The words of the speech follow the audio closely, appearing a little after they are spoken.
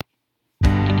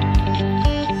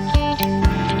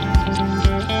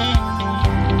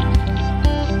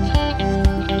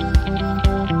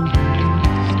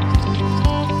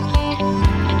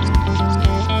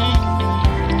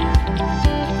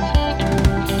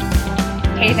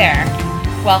Hey there.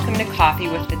 Welcome to Coffee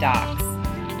with the Docs.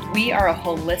 We are a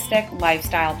holistic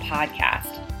lifestyle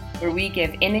podcast where we give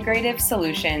integrative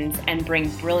solutions and bring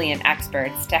brilliant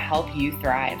experts to help you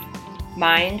thrive,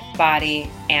 mind, body,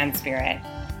 and spirit.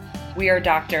 We are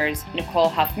doctors Nicole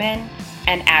Huffman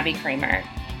and Abby Kramer,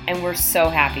 and we're so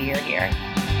happy you're here.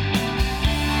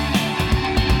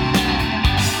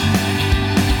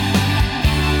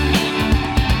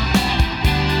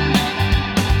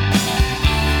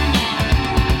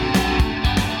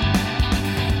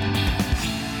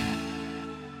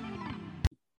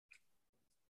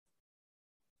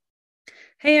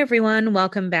 Hey everyone,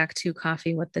 welcome back to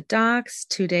Coffee with the Docs.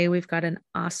 Today we've got an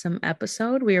awesome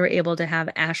episode. We were able to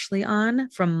have Ashley on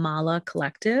from Mala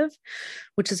Collective,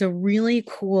 which is a really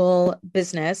cool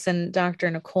business, and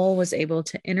Dr. Nicole was able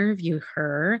to interview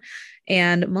her.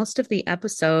 And most of the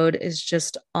episode is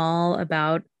just all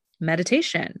about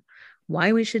meditation,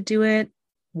 why we should do it,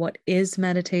 what is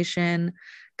meditation,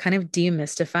 kind of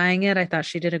demystifying it. I thought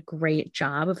she did a great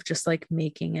job of just like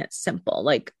making it simple.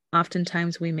 Like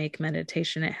oftentimes we make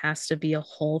meditation, it has to be a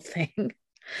whole thing.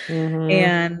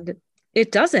 And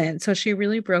it doesn't. So she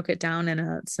really broke it down in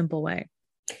a simple way.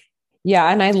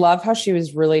 Yeah. And I love how she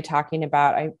was really talking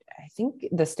about, I think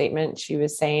the statement she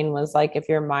was saying was like, if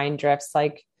your mind drifts,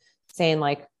 like saying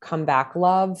like, come back,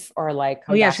 love, or like,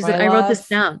 come back, she said, I wrote this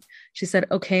down. She said,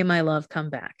 okay, my love, come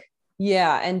back.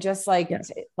 Yeah. And just like,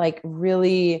 like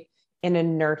really in a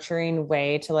nurturing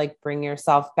way to like bring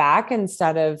yourself back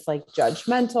instead of like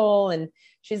judgmental. And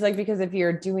she's like, because if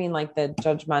you're doing like the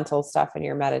judgmental stuff in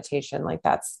your meditation, like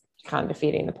that's kind of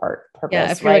defeating the purpose.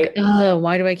 Yeah. If you're right? Like, oh,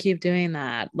 why do I keep doing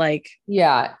that? Like,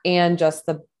 yeah. And just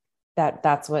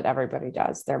that's what everybody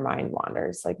does. Their mind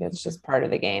wanders. Like it's just part of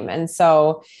the game. And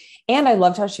so, and I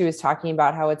loved how she was talking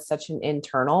about how it's such an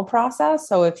internal process.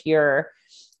 So if you're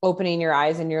opening your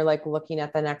eyes and you're like looking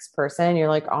at the next person, you're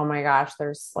like, oh my gosh,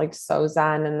 there's like so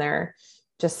zen and they're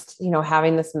just, you know,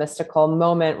 having this mystical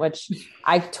moment, which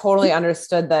I totally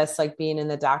understood this, like being in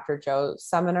the Dr. Joe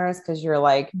seminars. Cause you're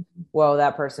like, whoa,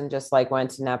 that person just like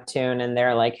went to Neptune and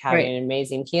they're like having an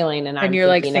amazing healing. And you're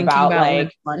thinking about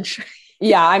like lunch.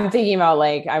 Yeah. I'm thinking about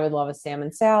like, I would love a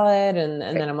salmon salad. And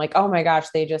then I'm like, oh my gosh,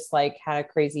 they just like had a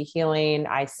crazy healing.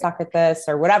 I suck at this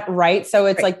or whatever. Right. So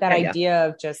it's like that idea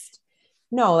of just,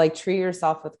 no, like treat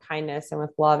yourself with kindness and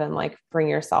with love and like bring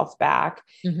yourself back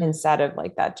instead of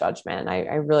like that judgment.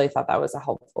 I really thought that was a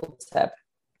helpful tip.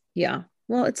 Yeah.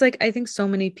 Well, it's like, I think so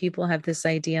many people have this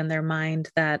idea in their mind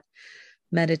that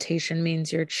meditation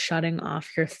means you're shutting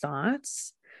off your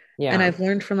thoughts. Yeah. And I've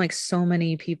learned from like so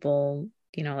many people,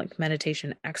 you know, like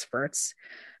meditation experts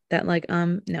that like,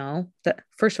 no, that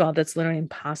first of all, that's literally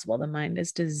impossible. The mind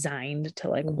is designed to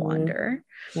like wander.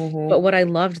 But what I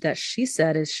loved that she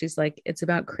said is she's like, it's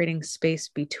about creating space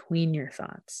between your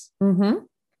thoughts,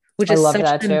 which is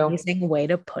such an amazing way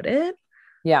to put it.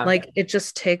 Yeah. Like it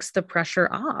just takes the pressure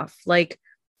off. Like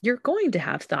you're going to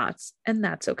have thoughts and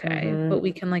that's okay, but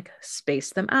we can like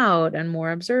space them out and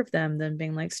more observe them than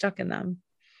being like stuck in them.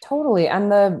 Totally.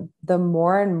 And the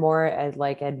more and more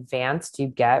like advanced you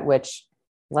get, which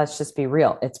let's just be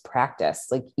real, it's practice.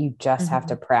 Like you just have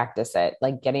to practice it,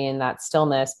 like getting in that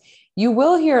stillness. You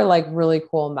will hear like really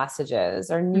cool messages,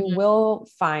 or you will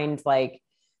find like,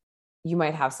 you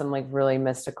might have some like really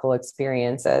mystical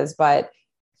experiences, but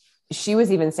she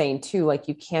was even saying too, like,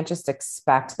 you can't just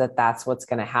expect that that's what's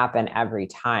going to happen every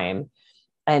time.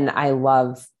 And I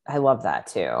love that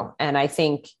too. And I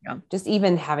think just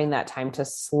even having that time to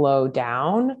slow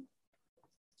down,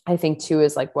 I think too,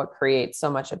 is like what creates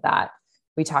so much of that.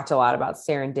 We talked a lot about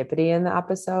serendipity in the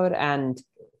episode, and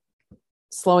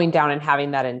slowing down and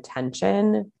having that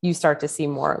intention, you start to see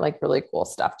more like really cool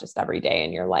stuff just every day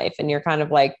in your life. And you're kind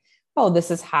of like, oh,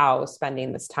 this is how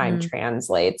spending this time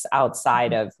translates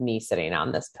outside of me sitting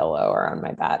on this pillow or on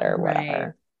my bed or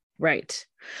whatever. Right.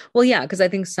 Well, yeah. Cause I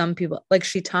think some people, like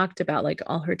she talked about, like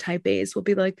all her type A's will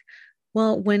be like,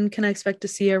 well, when can I expect to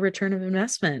see a return of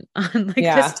investment on like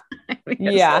this time?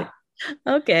 Yeah. Like,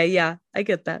 okay. Yeah. I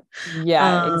get that.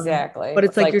 Yeah, exactly. But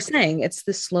it's like you're saying, it's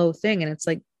the slow thing. And it's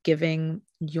like giving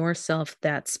yourself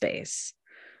that space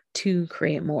to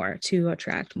create more, to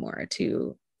attract more,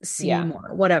 to see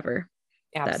more, whatever.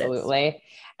 Absolutely.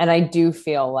 And I do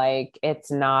feel like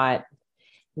it's not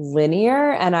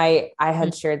linear. And I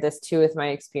had shared this too with my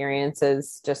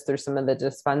experiences just through some of the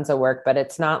Dispenza work, but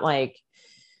it's not like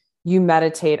you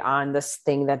meditate on this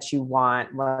thing that you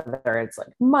want, whether it's like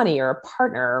money or a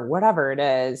partner or whatever it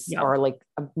is, or like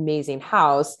amazing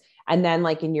house. And then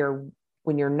like when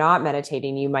you're not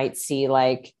meditating, you might see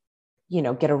like, you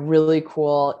know, get a really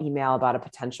cool email about a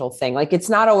potential thing. Like, it's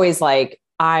not always like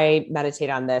I meditate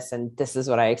on this and this is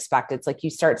what I expect. It's like you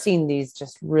start seeing these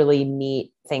just really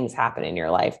neat things happen in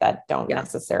your life that don't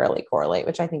necessarily correlate,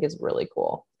 which I think is really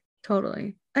cool.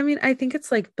 Totally. I mean, I think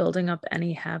it's like building up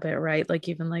any habit, right? Like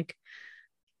even like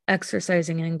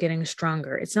exercising and getting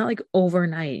stronger. It's not like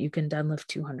overnight you can deadlift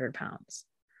 200 pounds.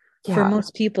 Yeah, for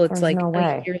most people, it's like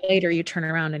a year later, you turn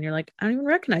around and you're like, I don't even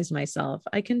recognize myself.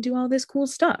 I can do all this cool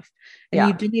stuff. And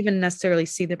you didn't even necessarily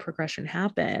see the progression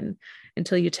happen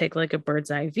until you take like a bird's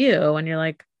eye view and you're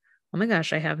like, oh my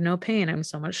gosh, I have no pain. I'm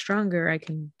so much stronger. I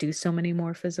can do so many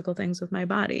more physical things with my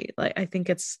body. Like, I think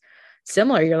it's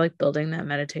similar. You're like building that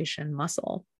meditation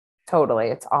muscle. Totally.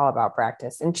 It's all about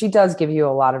practice. And she does give you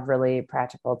a lot of really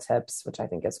practical tips, which I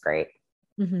think is great.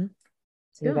 Mm-hmm.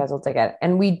 So you guys will dig it.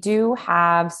 And we do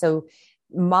have, so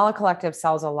Mala Collective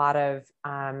sells a lot of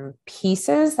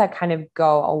pieces that kind of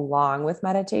go along with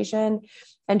meditation.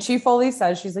 And she fully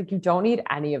says, she's like, you don't need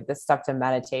any of this stuff to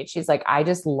meditate. She's like, I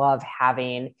just love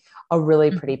having a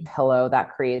really pretty pillow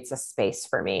that creates a space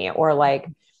for me, or like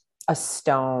a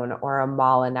stone or a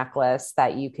mala necklace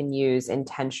that you can use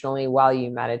intentionally while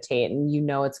you meditate. And you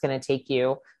know, it's going to take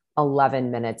you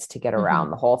 11 minutes to get around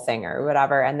the whole thing or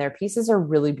whatever. And their pieces are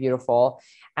really beautiful.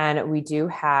 And we do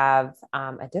have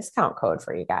a discount code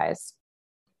for you guys.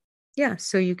 Yeah.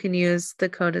 So you can use the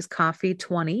code is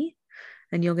coffee20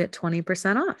 and you'll get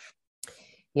 20% off.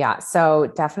 Yeah.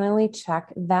 So definitely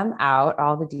check them out.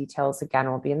 All the details again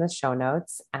will be in the show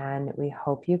notes. And we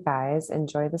hope you guys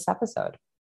enjoy this episode.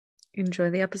 Enjoy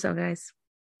the episode, guys.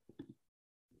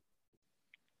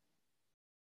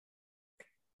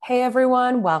 Hey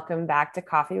everyone, welcome back to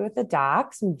Coffee with the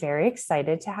Docs. I'm very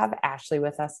excited to have Ashley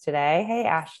with us today. Hey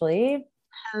Ashley.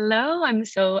 Hello, I'm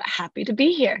so happy to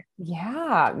be here.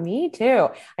 Yeah, me too.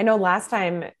 I know last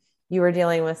time you were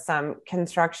dealing with some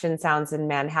construction sounds in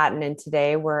Manhattan, and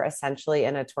today we're essentially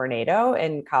in a tornado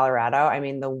in Colorado. I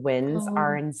mean, the winds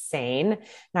are insane. And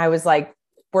I was like,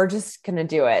 we're just going to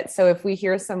do it. So if we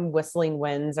hear some whistling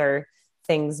winds or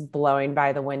things blowing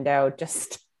by the window,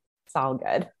 just it's all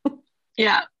good.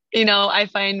 Yeah. You know, I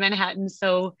find Manhattan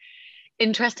so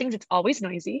interesting. It's always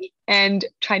noisy, and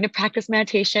trying to practice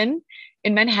meditation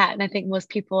in Manhattan, I think most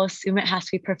people assume it has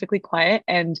to be perfectly quiet,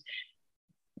 and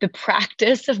the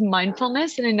practice of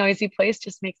mindfulness in a noisy place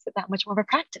just makes it that much more of a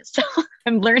practice. So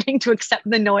I'm learning to accept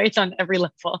the noise on every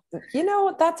level. You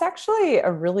know, that's actually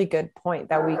a really good point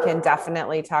that we can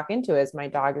definitely talk into as my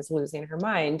dog is losing her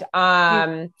mind.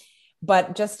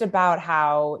 But just about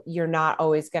how you're not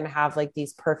always going to have like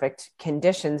these perfect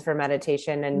conditions for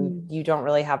meditation, and you don't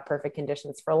really have perfect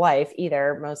conditions for life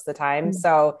either most of the time.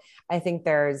 So I think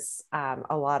there's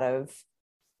a lot of,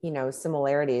 you know,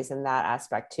 similarities in that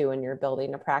aspect too, when you're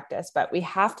building a practice. But we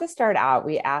have to start out,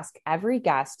 we ask every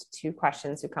guest 2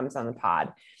 questions who comes on the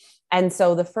pod. And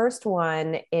so the first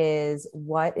one is,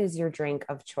 what is your drink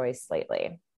of choice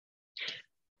lately?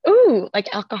 Ooh,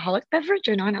 like alcoholic beverage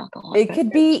or non-alcoholic? It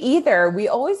could be either. We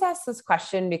always ask this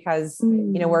question because,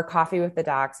 you know, we're Coffee with the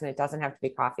Docs and it doesn't have to be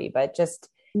coffee, but just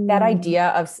that idea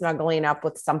of snuggling up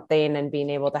with something and being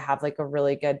able to have like a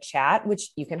really good chat, which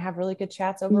you can have really good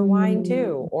chats over wine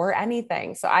too, or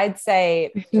anything. So I'd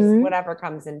say just whatever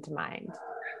comes into mind.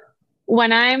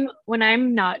 When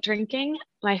I'm not drinking,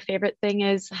 my favorite thing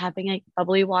is having like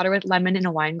bubbly water with lemon in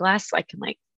a wine glass, so I can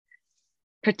like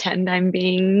pretend I'm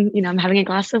being, you know, I'm having a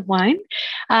glass of wine.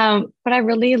 But I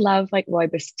really love like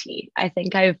rooibos tea. I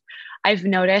think I've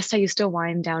noticed I used to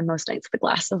wind down most nights with a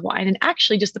glass of wine, and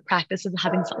actually just the practice of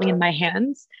having something in my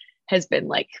hands has been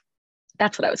like,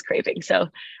 that's what I was craving. So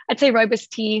I'd say rooibos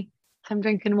tea. If I'm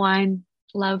drinking wine,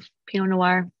 love Pinot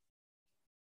Noir.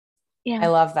 Yeah. I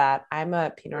love that. I'm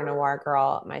a Pinot Noir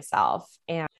girl myself.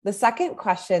 And the second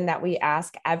question that we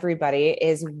ask everybody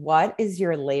is, what is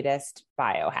your latest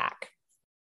biohack?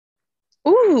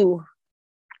 Ooh,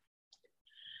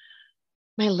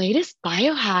 my latest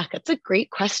biohack. That's a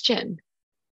great question.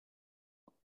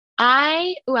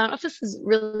 I don't know if this is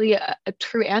really a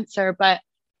true answer, but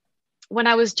when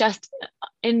I was just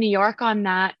in New York on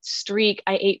that streak,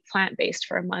 I ate plant-based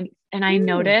for a month, and I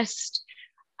noticed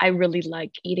I really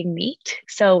like eating meat.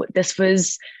 So this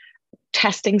was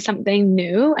testing something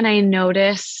new, and I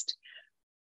noticed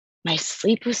my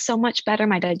sleep was so much better.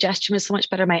 My digestion was so much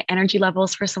better. My energy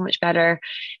levels were so much better.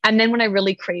 And then when I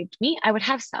really craved meat, I would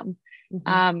have some.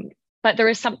 But there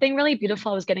was something really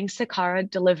beautiful. I was getting Sakara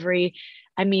delivery.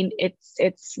 I mean,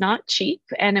 it's not cheap,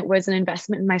 and it was an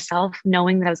investment in myself,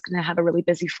 knowing that I was going to have a really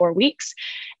busy 4 weeks.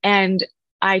 And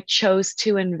I chose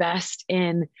to invest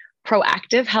in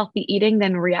proactive healthy eating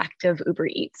than reactive Uber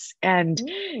Eats. And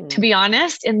to be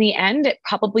honest, in the end, it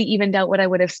probably evened out what I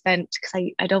would have spent, because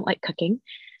I don't like cooking.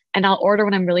 and I'll order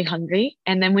when I'm really hungry.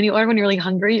 And then when you order when you're really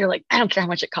hungry, you're like, I don't care how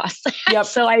much it costs. Yep.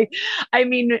 So I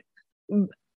mean,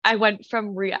 I went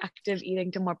from reactive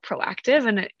eating to more proactive,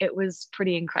 and it was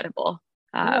pretty incredible.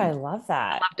 Oh, I love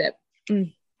that. Loved it.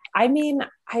 Mm. I mean,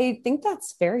 I think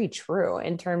that's very true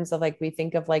in terms of like, we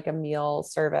think of like a meal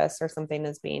service or something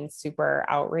as being super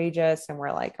outrageous. And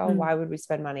we're like, oh, why would we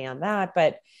spend money on that?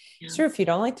 But it's true. If you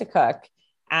don't like to cook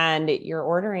and you're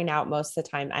ordering out most of the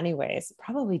time anyways, it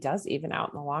probably does even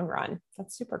out in the long run.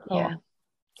 That's super cool.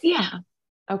 Yeah.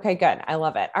 Okay, good. I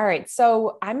love it. All right.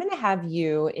 So I'm going to have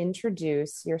you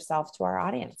introduce yourself to our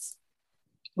audience.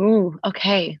 Ooh,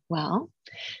 okay. Well,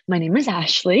 my name is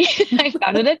Ashley. I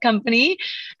founded a company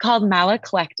called Mala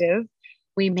Collective.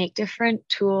 We make different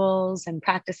tools and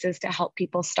practices to help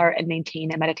people start and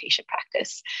maintain a meditation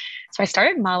practice. So I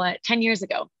started Mala 10 years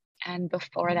ago. And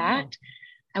before that,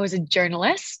 I was a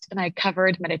journalist and I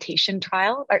covered murder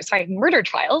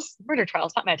trials,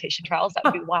 not meditation trials. That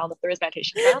would be wild if there is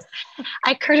meditation trials.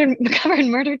 I covered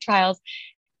murder trials,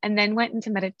 and then went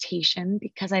into meditation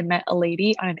because I met a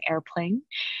lady on an airplane,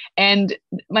 and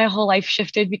my whole life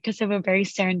shifted because of a very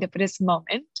serendipitous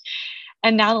moment.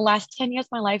 And now the last 10 years,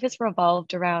 my life has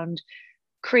revolved around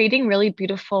creating really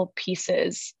beautiful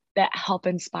pieces that help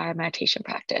inspire meditation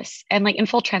practice. And like, in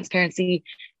full transparency,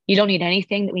 you don't need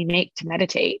anything that we make to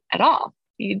meditate at all.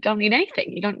 You don't need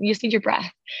anything. You just need your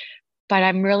breath. But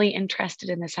I'm really interested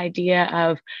in this idea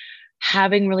of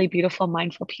having really beautiful,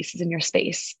 mindful pieces in your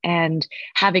space, and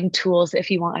having tools,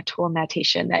 if you want a tool in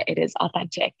meditation, that it is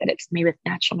authentic, that it's made with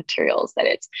natural materials, that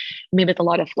it's made with a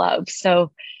lot of love.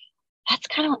 So that's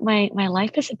kind of what my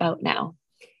life is about now.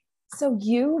 So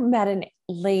you met a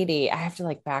lady, I have to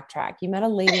like backtrack. You met a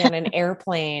lady on an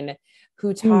airplane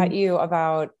who taught you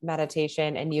about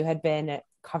meditation, and you had been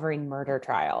covering murder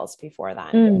trials before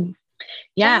then.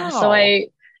 Yeah. Wow.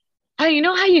 So you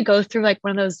know how you go through like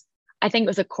one of those, I think it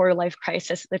was a quarter life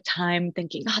crisis at the time,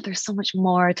 thinking, oh, there's so much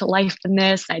more to life than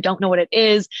this. And I don't know what it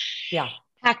is. Yeah.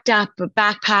 Packed up a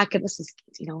backpack. And this is,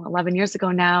 11 years ago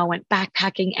now, went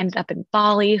backpacking, ended up in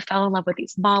Bali, fell in love with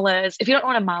these malas. If you don't know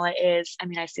what a mala is, I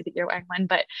mean, I see that you're wearing one,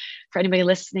 but for anybody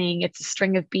listening, it's a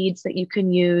string of beads that you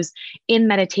can use in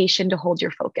meditation to hold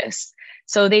your focus.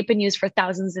 So they've been used for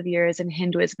thousands of years in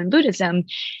Hinduism and Buddhism.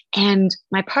 And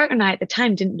my partner and I at the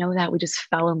time didn't know that. We just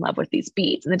fell in love with these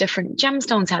beads, and the different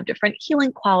gemstones have different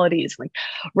healing qualities. Like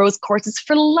rose quartz is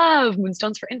for love,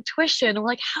 moonstones for intuition. And we're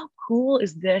like, how cool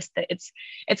is this? That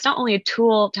it's not only a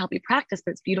tool to help you practice,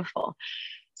 but it's beautiful.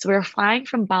 So we were flying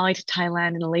from Bali to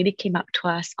Thailand, and a lady came up to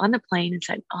us on the plane and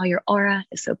said, oh, your aura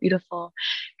is so beautiful.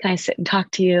 Can I sit and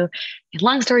talk to you? And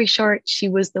long story short, she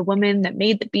was the woman that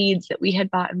made the beads that we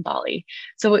had bought in Bali.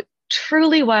 So it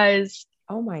truly was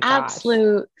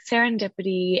absolute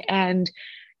serendipity. And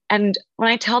when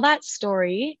I tell that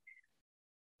story,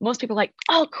 most people are like,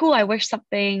 oh, cool. I wish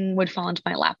something would fall into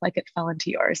my lap like it fell into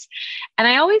yours. And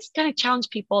I always kind of challenge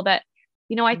people that,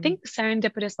 I think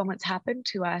serendipitous moments happen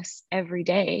to us every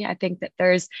day. I think that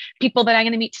there's people that I'm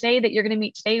going to meet today, that you're going to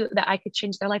meet today, that I could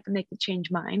change their life and they could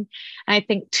change mine. And I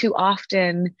think too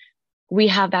often we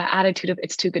have that attitude of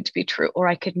it's too good to be true, or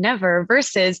I could never,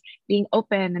 versus being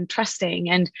open and trusting.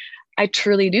 And I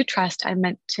truly do trust I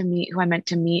meant to meet who I meant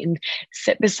to meet, and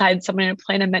sit beside someone in a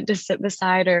plane I meant to sit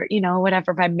beside, or,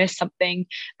 whatever. If I missed something,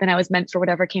 then I was meant for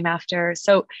whatever came after.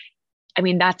 So I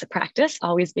mean, that's a practice,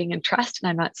 always being in trust. And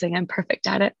I'm not saying I'm perfect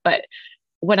at it, but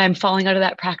when I'm falling out of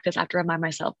that practice, I have to remind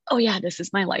myself, oh yeah, this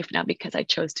is my life now because I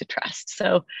chose to trust.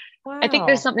 So I think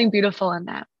there's something beautiful in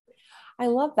that. I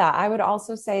love that. I would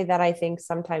also say that I think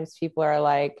sometimes people are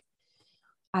like,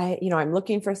 I'm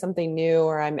looking for something new,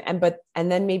 or and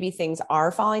then maybe things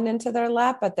are falling into their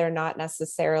lap, but they're not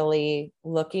necessarily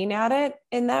looking at it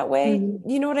in that way.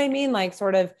 You know what I mean? Like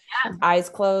sort of eyes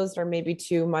closed, or maybe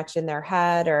too much in their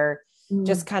head, or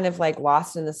just kind of like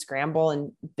lost in the scramble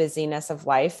and busyness of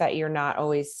life, that you're not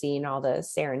always seeing all the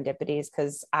serendipities.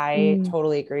 Cause I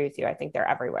totally agree with you. I think they're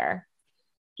everywhere.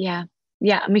 Yeah.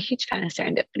 Yeah. I'm a huge fan of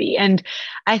serendipity. And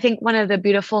I think one of the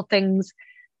beautiful things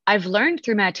I've learned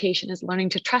through meditation is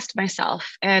learning to trust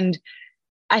myself. And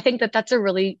I think that that's a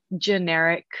really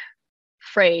generic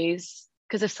phrase,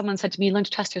 because if someone said to me, learn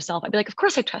to trust yourself, I'd be like, of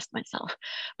course I trust myself.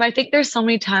 But I think there's so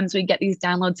many times we get these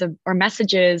downloads or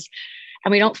messages,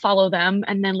 and we don't follow them.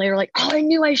 And then later, like, oh, I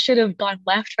knew I should have gone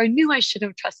left, or I knew I should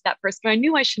have trusted that person, or I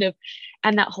knew I should have.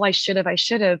 And that whole I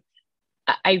should have.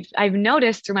 I've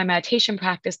noticed through my meditation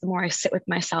practice, the more I sit with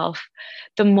myself,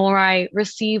 the more I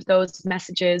receive those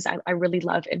messages. I really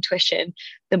love intuition.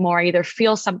 The more I either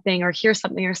feel something or hear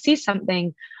something or see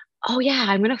something, oh yeah,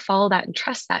 I'm going to follow that and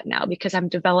trust that now, because I'm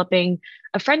developing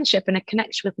a friendship and a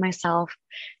connection with myself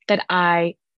that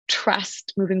I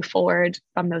trust moving forward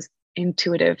from those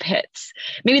intuitive hits.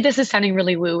 Maybe this is sounding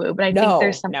really woo-woo, but I think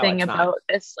there's something about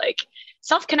this like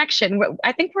self-connection.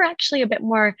 I think we're actually a bit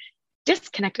more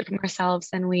disconnected from ourselves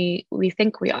than we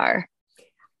think we are.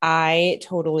 I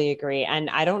totally agree. And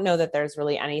I don't know that there's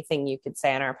really anything you could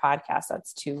say on our podcast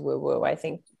that's too woo-woo. I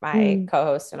think my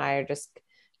co-host and I are just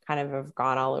kind of have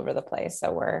gone all over the place.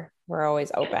 So we're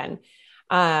always open.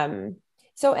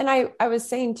 So, and I was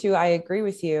saying too, I agree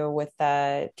with you with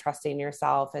the trusting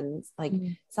yourself and like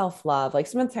self-love. Like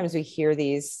sometimes we hear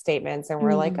these statements and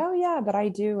we're like, oh yeah, but I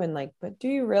do. And like, but do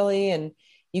you really? And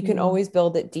you can always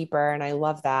build it deeper. And I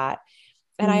love that.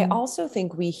 And I also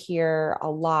think we hear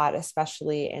a lot,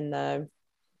 especially in the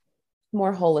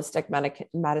more holistic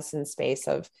medicine space,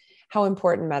 of how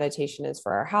important meditation is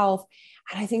for our health.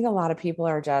 And I think a lot of people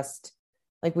are just,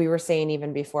 like we were saying,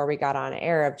 even before we got on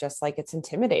air, of just like, it's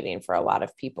intimidating for a lot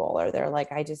of people, or they're like,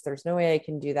 there's no way I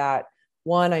can do that.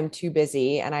 One, I'm too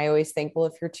busy. And I always think, well,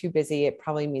 if you're too busy, it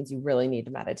probably means you really need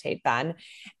to meditate then.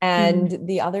 And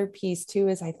the other piece too,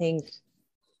 is I think,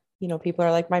 people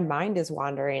are like, my mind is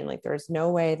wandering. Like, there's no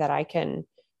way that I can,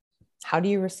 how do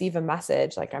you receive a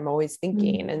message? Like, I'm always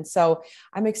thinking. And so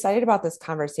I'm excited about this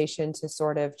conversation to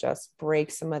sort of just break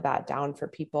some of that down for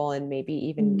people, and maybe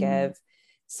even give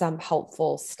some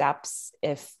helpful steps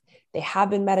if they have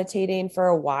been meditating for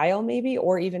a while, maybe,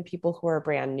 or even people who are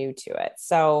brand new to it.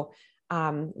 So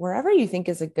wherever you think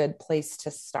is a good place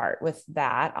to start with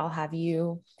that, I'll have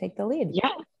you take the lead. Yeah.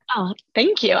 Oh,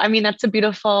 thank you. I mean, that's a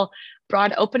beautiful,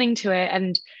 broad opening to it.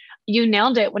 And you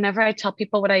nailed it. Whenever I tell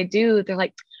people what I do, they're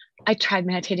like, I tried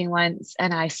meditating once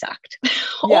and I sucked.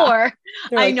 Or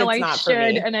I know I should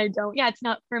and I don't. Yeah, it's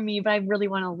not for me, but I really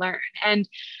want to learn. And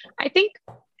I think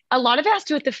a lot of it has to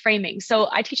do with the framing. So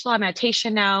I teach a lot of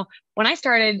meditation now. When I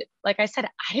started, like I said,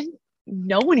 I didn't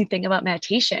know anything about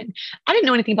meditation. I didn't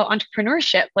know anything about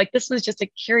entrepreneurship. Like, this was just a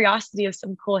curiosity of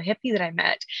some cool hippie that I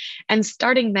met. And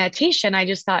starting meditation, I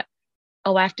just thought,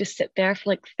 oh, I have to sit there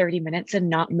for like 30 minutes and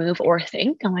not move or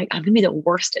think. I'm like, I'm gonna be the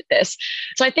worst at this.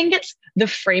 So I think it's the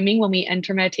framing when we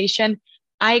enter meditation.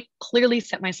 I clearly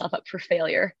set myself up for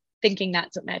failure, thinking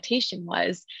that's what meditation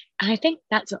was. And I think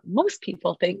that's what most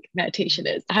people think meditation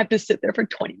is. I have to sit there for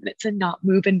 20 minutes and not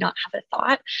move and not have a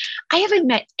thought. I haven't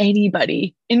met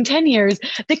anybody in 10 years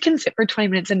that can sit for 20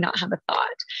 minutes and not have a thought.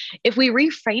 If we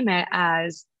reframe it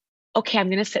as, okay, I'm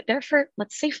going to sit there for,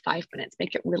 let's say 5 minutes,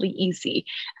 make it really easy.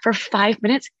 For 5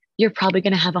 minutes, you're probably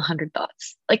going to have 100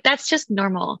 thoughts. Like, that's just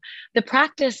normal. The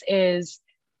practice is,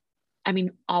 I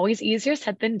mean, always easier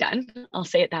said than done. I'll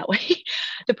say it that way.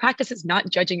 The practice is not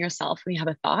judging yourself when you have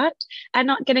a thought and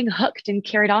not getting hooked and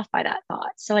carried off by that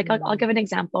thought. So like, I'll give an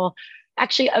example.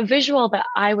 Actually, a visual that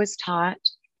I was taught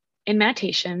in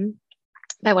meditation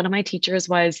by one of my teachers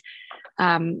was,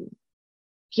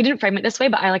 he didn't frame it this way,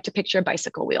 but I like to picture a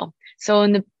bicycle wheel. So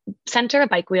in the center of a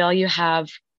bike wheel, you have,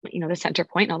 the center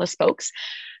point and all the spokes.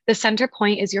 The center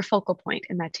point is your focal point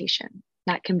in meditation.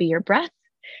 That can be your breath.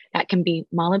 That can be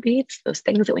mala beads, those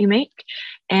things that we make.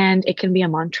 And it can be a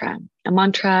mantra. A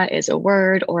mantra is a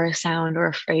word or a sound or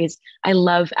a phrase. I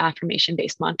love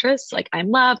affirmation-based mantras. Like,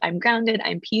 I'm love, I'm grounded,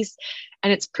 I'm peace.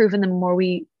 And it's proven the more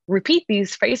we repeat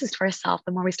these phrases to ourselves,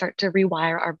 the more we start to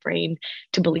rewire our brain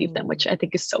to believe them, which I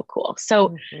think is so cool.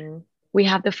 So we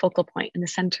have the focal point in the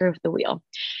center of the wheel.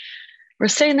 We're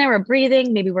sitting there, we're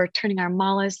breathing. Maybe we're turning our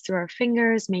malas through our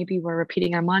fingers. Maybe we're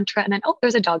repeating our mantra. And then, oh,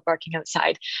 there's a dog barking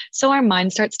outside. So our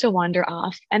mind starts to wander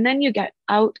off. And then you get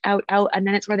out. And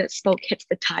then it's where that spoke hits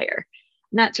the tire.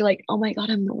 And that's, you're like, oh my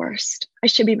God, I'm the worst. I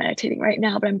should be meditating right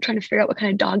now, but I'm trying to figure out what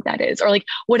kind of dog that is. Or like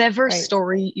whatever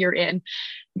story you're in.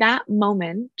 That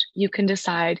moment, you can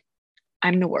decide,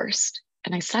 I'm the worst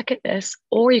and I suck at this.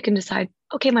 Or you can decide,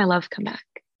 okay, my love, come back.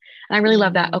 And I really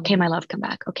love that. Okay, my love, come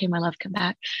back. Okay, my love, come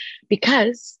back.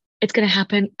 Because it's going to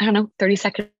happen, 30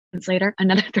 seconds later,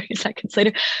 another 30 seconds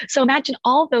later. So imagine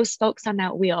all those spokes on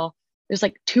that wheel. There's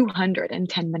like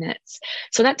 210 minutes.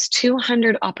 So that's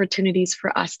 200 opportunities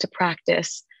for us to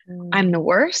practice, I'm the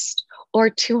worst, or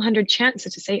 200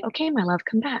 chances to say, okay, my love,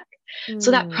 come back.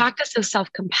 So that practice of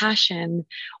self-compassion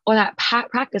or that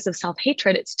practice of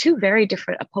self-hatred, it's two very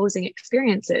different opposing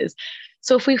experiences.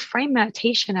 So if we frame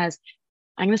meditation as,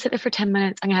 I'm going to sit there for 10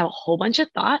 minutes. I'm going to have a whole bunch of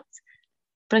thoughts,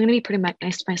 but I'm going to be pretty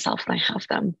nice to myself when I have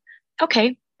them.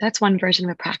 Okay, that's one version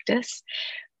of a practice.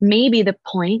 Maybe the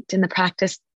point in the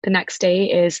practice the next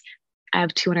day is, I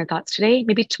have 200 thoughts today.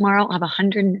 Maybe tomorrow I'll have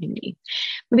 190.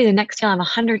 Maybe the next day I'll have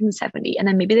 170. And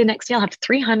then maybe the next day I'll have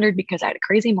 300 because I had a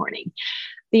crazy morning.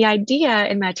 the idea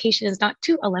in meditation is not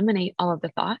to eliminate all of the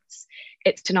thoughts.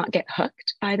 It's to not get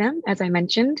hooked by them, as I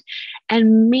mentioned,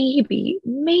 and maybe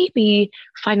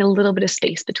find a little bit of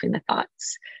space between the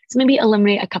thoughts. So maybe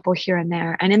eliminate a couple here and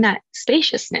there. And in that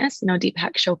spaciousness,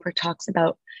 Deepak Chopra talks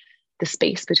about the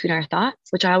space between our thoughts,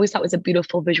 which I always thought was a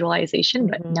beautiful visualization,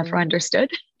 but never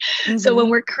understood. So when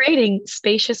we're creating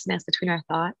spaciousness between our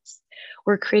thoughts,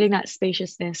 we're creating that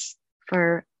spaciousness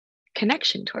for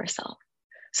connection to ourselves.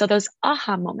 So those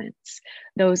aha moments,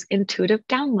 those intuitive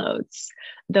downloads,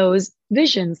 those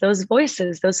visions, those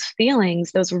voices, those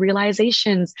feelings, those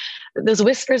realizations, those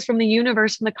whispers from the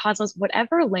universe, from the cosmos,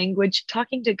 whatever language,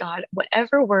 talking to God,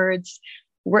 whatever words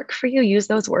work for you, use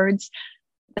those words.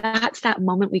 That's that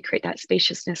moment we create that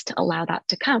spaciousness to allow that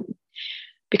to come.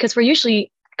 Because we're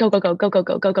usually go, go, go, go, go,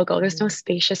 go, go, go, go. There's no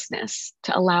spaciousness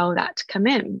to allow that to come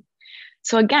in.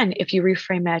 So again, if you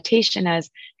reframe meditation as,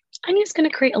 I'm just going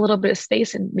to create a little bit of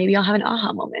space and maybe I'll have an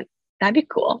aha moment. That'd be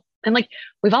cool. And like,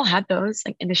 we've all had those,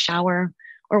 like in the shower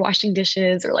or washing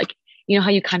dishes, or like, how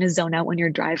you kind of zone out when you're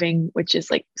driving, which is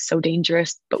like so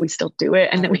dangerous, but we still do it.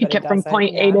 And then we get from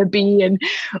point A to B and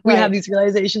we have these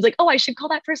realizations like, oh, I should call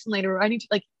that person later. Or I need to,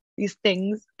 like, these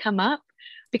things come up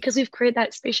because we've created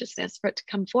that spaciousness for it to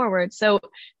come forward. So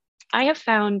I have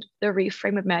found the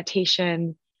reframe of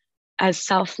meditation as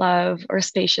self-love or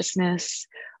spaciousness,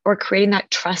 or creating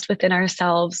that trust within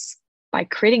ourselves by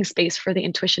creating space for the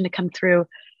intuition to come through.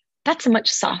 That's a much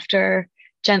softer,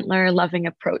 gentler, loving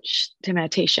approach to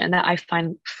meditation that I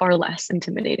find far less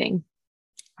intimidating.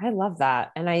 I love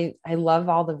that. And I love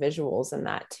all the visuals in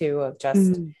that too, of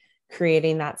just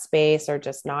creating that space, or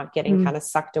just not getting kind of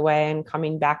sucked away and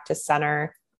coming back to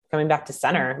center. I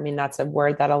mean, that's a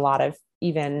word that a lot of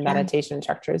even meditation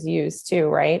instructors use too,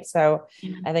 right? So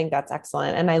I think that's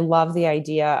excellent. And I love the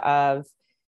idea of,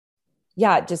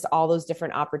 just all those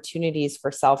different opportunities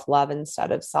for self-love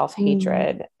instead of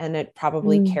self-hatred. And it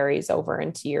probably carries over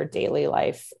into your daily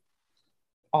life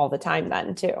all the time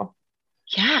then too.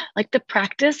 Yeah. Like the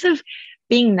practice of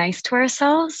being nice to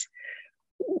ourselves.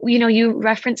 You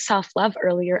referenced self-love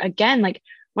earlier. Again, like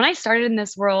when I started in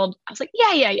this world, I was like,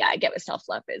 yeah, I get what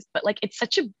self-love is, but like, it's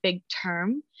such a big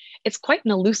term. It's quite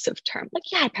an elusive term. Like,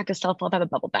 I practice self-love, I have a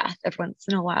bubble bath every once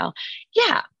in a while.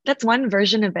 Yeah, that's one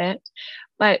version of it.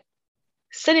 But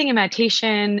sitting in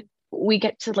meditation, we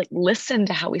get to like listen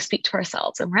to how we speak to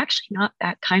ourselves. And we're actually not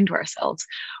that kind to ourselves.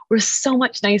 We're so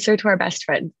much nicer to our best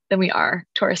friend than we are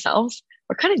to ourselves.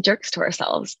 We're kind of jerks to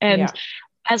ourselves. And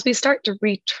as we start to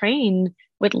retrain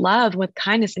with love, with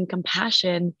kindness and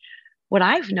compassion, what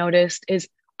I've noticed is,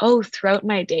 throughout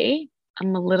my day,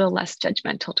 I'm a little less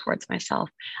judgmental towards myself.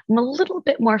 I'm a little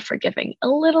bit more forgiving, a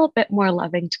little bit more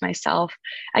loving to myself.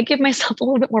 I give myself a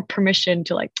little bit more permission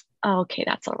to like, oh, okay,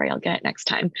 that's all right, I'll get it next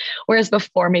time. Whereas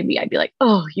before, maybe I'd be like,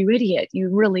 oh, you idiot, you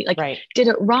really did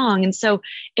it wrong. And so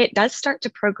it does start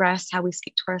to progress how we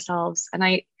speak to ourselves. And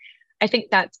I think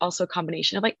that's also a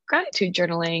combination of like gratitude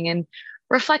journaling and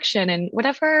reflection and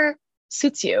whatever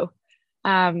suits you.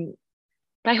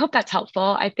 But I hope that's helpful.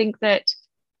 I think that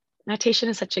meditation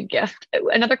is such a gift.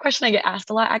 Another question I get asked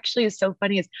a lot actually is so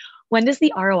funny is, when does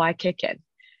the ROI kick in?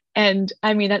 And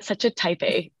I mean, that's such a type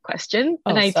A question.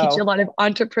 And I teach a lot of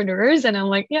entrepreneurs and I'm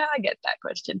like, yeah, I get that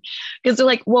question. Because they're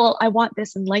like, well, I want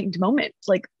this enlightened moment.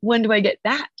 Like, when do I get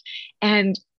that?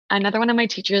 And another one of my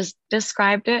teachers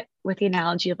described it with the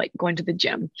analogy of like going to the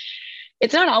gym.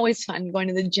 It's not always fun going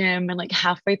to the gym, and like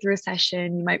halfway through a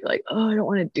session, you might be like, oh, I don't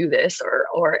want to do this,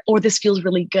 or this feels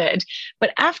really good.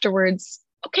 But afterwards,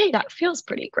 okay, that feels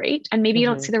pretty great. And maybe you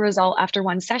don't see the result after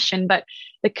one session, but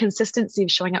the consistency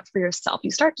of showing up for yourself, you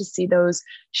start to see those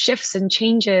shifts and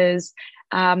changes,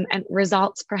 and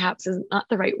results perhaps is not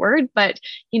the right word, but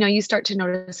you start to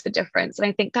notice the difference. And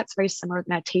I think that's very similar with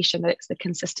meditation, that it's the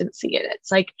consistency in it.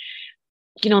 It's like,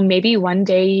 maybe one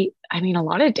day, a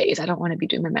lot of days I don't want to be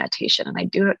doing my meditation, and I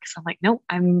do it because I'm like, no,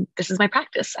 this is my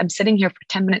practice. I'm sitting here for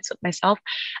 10 minutes with myself.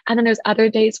 And then there's other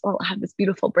days where I'll have this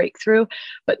beautiful breakthrough.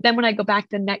 But then when I go back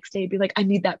the next day, be like, I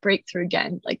need that breakthrough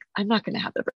again. Like, I'm not going to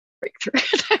have the breakthrough.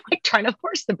 I'm like trying to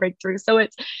force the breakthrough. So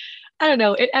it's, I don't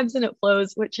know, it ebbs and it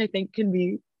flows, which I think can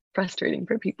be frustrating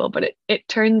for people, but it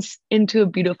turns into a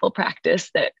beautiful practice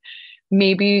that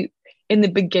maybe in the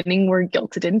beginning we're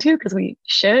guilted into because we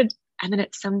should. And then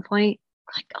at some point,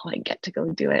 like, oh, I get to go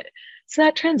do it. So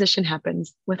that transition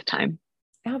happens with time.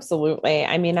 Absolutely.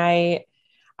 I mean, I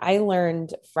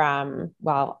learned from,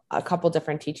 a couple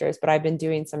different teachers, but I've been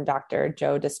doing some Dr.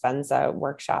 Joe Dispenza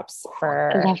workshops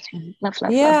for,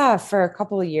 love. for a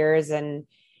couple of years. And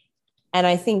And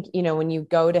I think, you know, when you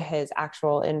go to his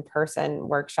actual in-person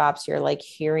workshops, you're like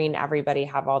hearing everybody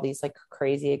have all these like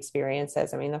crazy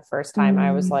experiences. I mean, the first time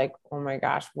I was like, oh my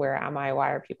gosh, where am I?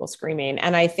 Why are people screaming?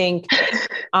 And I think,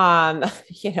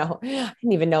 you know, I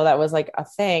didn't even know that was like a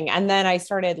thing. And then I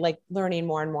started like learning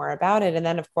more and more about it. And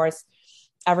then of course,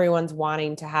 everyone's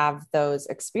wanting to have those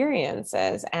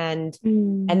experiences. And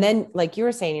then like you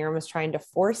were saying, you're almost trying to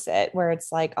force it, where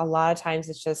it's like a lot of times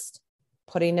it's just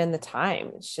putting in the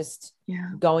time. It's just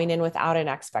going in without an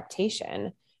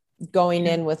expectation, going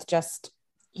in with just,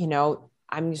 you know,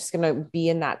 I'm just going to be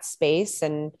in that space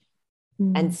and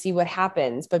see what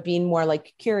happens, but being more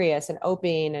like curious and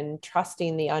open and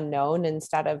trusting the unknown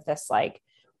instead of this, like,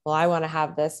 well, I want to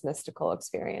have this mystical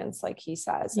experience, like he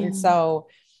says. And so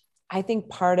I think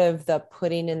part of the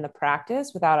putting in the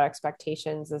practice without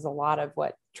expectations is a lot of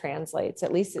what translates,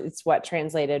 at least it's what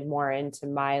translated more into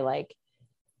my like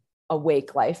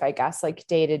awake life, I guess, like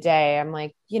day to day. I'm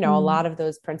like, you know, a lot of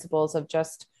those principles of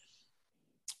just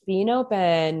being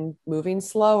open, moving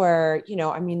slower, you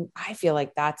know, I mean, I feel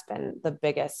like that's been the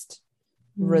biggest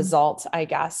result, I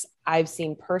guess, I've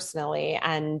seen personally.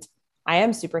 And I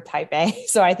am super type A.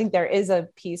 So I think there is a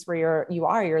piece where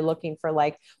you're looking for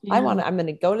like, I'm going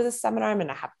to go to this seminar. I'm going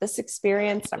to have this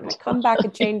experience. I'm going to come back a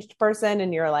changed person.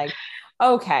 And you're like,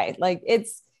 okay, like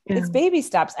it's baby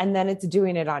steps. And then it's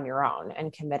doing it on your own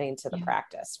and committing to the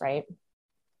practice. Right.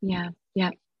 Yeah. Yeah.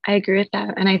 I agree with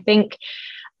that. And I think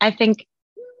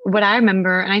what I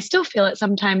remember, and I still feel it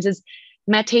sometimes, is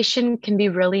meditation can be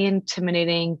really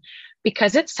intimidating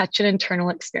because it's such an internal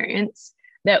experience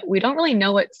that we don't really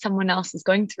know what someone else is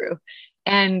going through.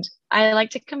 And I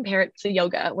like to compare it to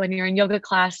yoga. When you're in yoga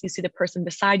class, you see the person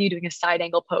beside you doing a side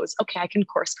angle pose. Okay, I can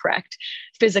course correct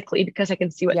physically because I can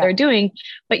see what they're doing.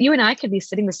 But you and I could be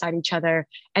sitting beside each other,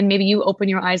 and maybe you open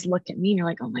your eyes and look at me and you're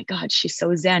like, oh my God, she's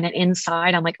so zen. And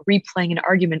inside I'm like replaying an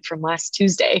argument from last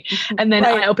Tuesday. And then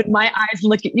I open my eyes and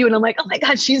look at you and I'm like, oh my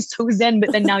God, she's so zen.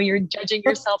 But then now you're judging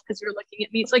yourself because you're looking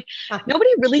at me. It's like, nobody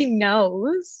really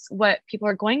knows what people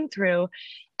are going through.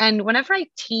 And whenever I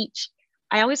teach,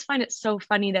 I always find it so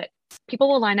funny that people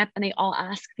will line up and they all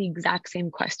ask the exact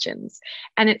same questions.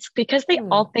 And it's because they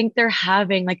all think they're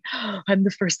having like, oh, I'm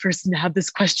the first person to have this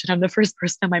question. I'm the first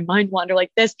person to have my mind wander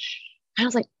like this. And I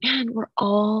was like, man, we're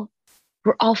all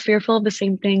fearful of the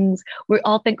same things. We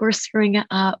all think we're screwing it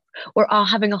up. We're all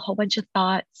having a whole bunch of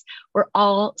thoughts. We're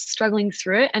all struggling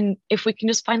through it. And if we can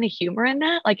just find the humor in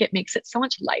that, like it makes it so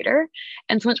much lighter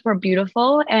and so much more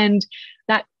beautiful. And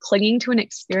that clinging to an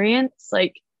experience,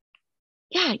 like,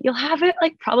 yeah, you'll have it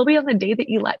like probably on the day that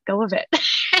you let go of it.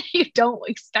 You don't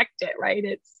expect it,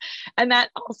 right? And that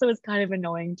also is kind of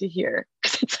annoying to hear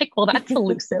because it's like, well, that's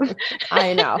elusive.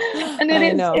 I know. And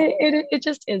it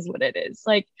just is what it is.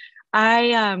 Like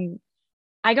I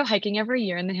go hiking every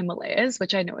year in the Himalayas,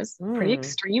 which I know is pretty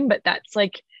extreme, but that's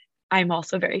like, I'm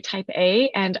also very type A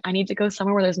and I need to go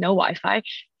somewhere where there's no Wi-Fi.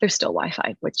 There's still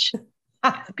Wi-Fi, which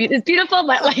is beautiful,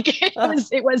 but like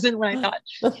it wasn't what I thought.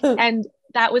 And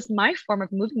that was my form of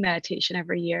moving meditation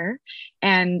every year.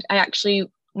 And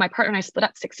my partner and I split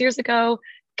up 6 years ago,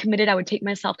 committed I would take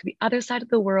myself to the other side of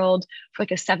the world for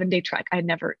like a 7-day trek. I'd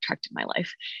never trekked in my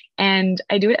life. And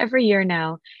I do it every year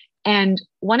now. And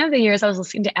one of the years I was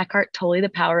listening to Eckhart Tolle, The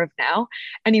Power of Now.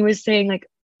 And he was saying like,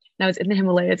 and I was in the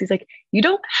Himalayas. He's like, you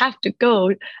don't have to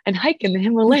go and hike in the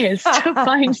Himalayas to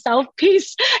find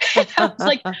self-peace. And I was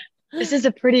like, this is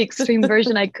a pretty extreme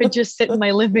version. I could just sit in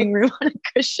my living room on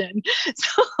a cushion.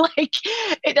 So like,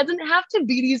 it doesn't have to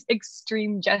be these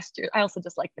extreme gestures. I also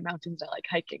just like the mountains. I like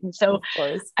hiking. So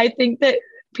I think that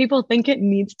people think it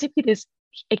needs to be this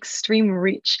extreme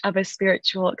reach of a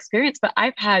spiritual experience, but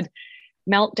I've had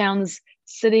meltdowns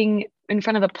sitting in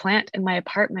front of a plant in my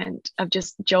apartment of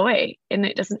just joy. And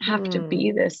it doesn't have to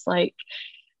be this like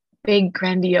big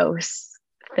grandiose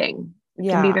thing. It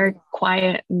can be very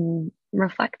quiet and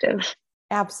reflective.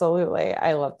 Absolutely.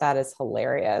 I love that. Is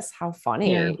hilarious. How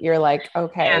funny. You're like,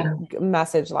 okay,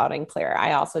 message loud and clear.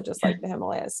 I also just like the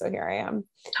Himalayas. So here I am.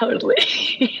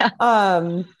 Totally.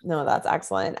 No, that's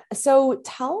excellent. So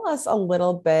tell us a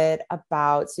little bit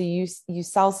about, so you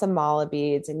sell some mala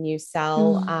beads and you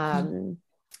sell,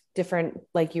 different,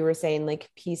 like you were saying, like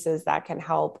pieces that can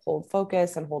help hold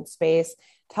focus and hold space.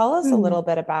 Tell us a little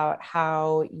bit about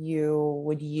how you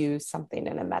would use something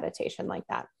in a meditation like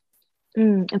that.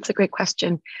 That's a great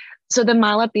question. So the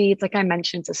mala beads, like I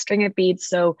mentioned, it's a string of beads.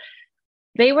 So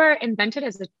they were invented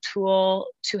as a tool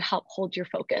to help hold your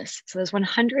focus. So there's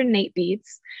 108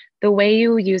 beads. The way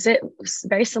you use it is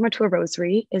very similar to a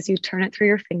rosary, is you turn it through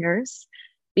your fingers,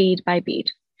 bead by bead.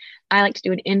 I like to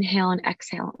do an inhale and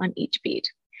exhale on each bead.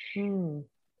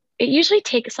 It usually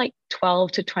takes like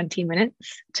 12 to 20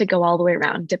 minutes to go all the way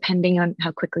around, depending on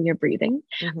how quickly you're breathing.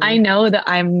 I know that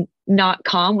I'm not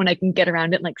calm when I can get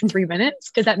around it in like 3 minutes,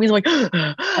 because that means like,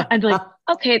 I'm like,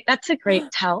 okay, that's a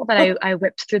great tell that I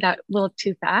whipped through that a little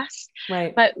too fast.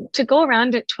 Right. But to go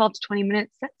around it 12 to 20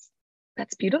 minutes,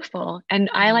 that's beautiful. And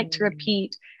I like to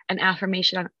repeat an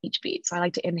affirmation on each beat. So I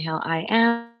like to inhale, I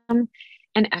am,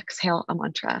 and exhale a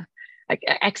mantra. Like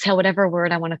exhale whatever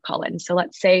word I want to call it. And so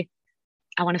let's say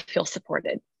I want to feel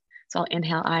supported. So I'll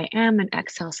inhale, I am, and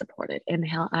exhale, supported.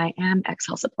 Inhale, I am,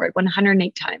 exhale, supported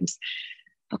 108 times.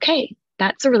 Okay,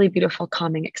 that's a really beautiful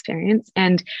calming experience.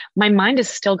 And my mind is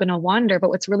still going to wander. But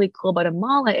what's really cool about a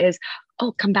mala is,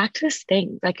 oh, come back to this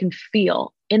thing that I can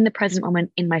feel in the present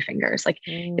moment in my fingers. Like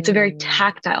it's a very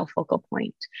tactile focal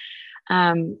point.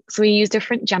 So we use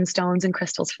different gemstones and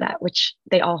crystals for that, which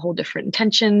they all hold different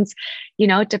intentions. You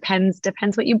know, it depends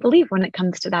what you believe when it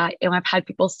comes to that. And I've had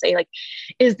people say like,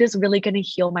 is this really going to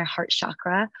heal my heart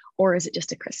chakra, or is it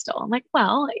just a crystal? I'm like,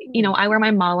 well, you know, I wear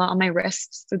my mala on my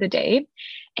wrists through the day.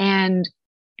 And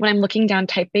when I'm looking down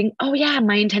typing, oh yeah,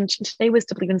 my intention today was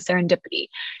to believe in serendipity.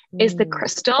 Is the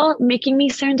crystal making me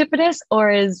serendipitous, or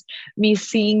is me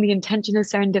seeing the intention of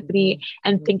serendipity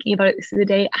and thinking about it through the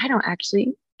day? I don't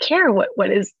actually care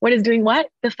what is doing what.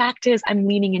 The fact is I'm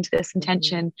leaning into this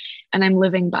intention and I'm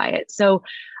living by it. So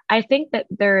I think that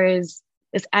there is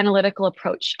this analytical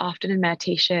approach often in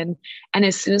meditation. And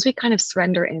as soon as we kind of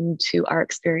surrender into our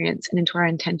experience and into our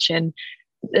intention,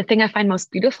 the thing I find most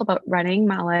beautiful about running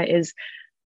mala is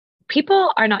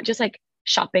people are not just like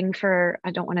shopping for,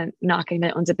 I don't want to knock anyone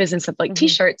that owns a business of like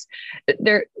t-shirts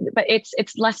there, but it's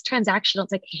less transactional.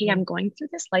 It's like, hey, I'm going through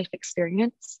this life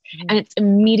experience and it's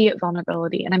immediate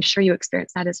vulnerability. And I'm sure you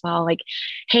experience that as well. Like,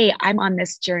 hey, I'm on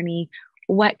this journey.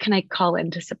 What can I call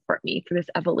in to support me through this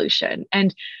evolution?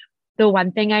 And the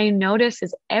one thing I notice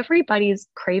is everybody's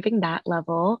craving that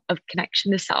level of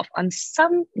connection to self on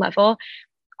some level,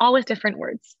 all with different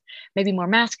words, maybe more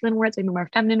masculine words, maybe more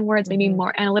feminine words, maybe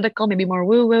more analytical, maybe more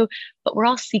woo-woo, but we're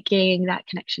all seeking that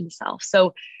connection to self.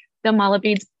 So the mala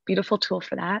beads, beautiful tool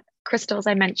for that. Crystals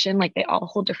I mentioned, like they all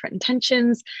hold different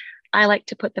intentions. I like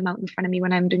to put them out in front of me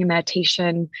when I'm doing a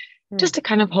meditation, just to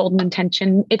kind of hold an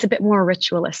intention. It's a bit more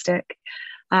ritualistic.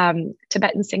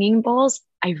 Tibetan singing bowls,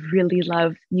 I really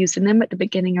love using them at the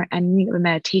beginning or ending of a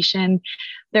meditation.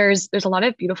 There's a lot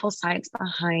of beautiful science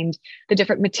behind the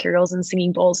different materials in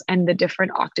singing bowls and the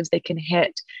different octaves they can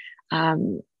hit,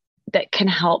 that can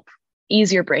help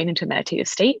ease your brain into a meditative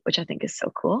state, which I think is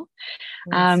so cool.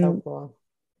 So cool.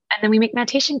 And then we make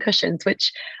meditation cushions,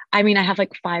 which I mean, I have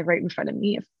like 5 right in front of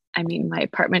me. My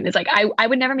apartment is like, I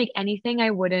would never make anything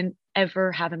I wouldn't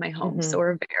ever have in my home. So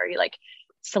we're very like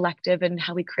selective in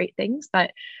how we create things.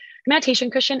 But meditation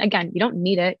cushion, again, you don't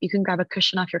need it. You can grab a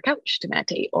cushion off your couch to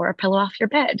meditate or a pillow off your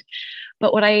bed.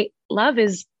 But what I love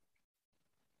is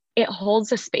it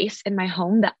holds a space in my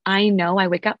home that I know I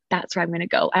wake up, that's where I'm going to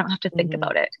go. I don't have to think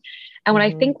about it. And what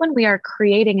I think when we are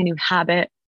creating a new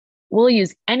habit, we'll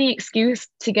use any excuse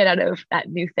to get out of that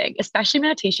new thing, especially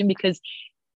meditation, because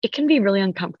it can be really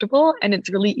uncomfortable and it's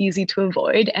really easy to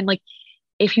avoid. And like,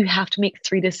 if you have to make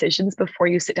 3 decisions before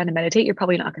you sit down and meditate, you're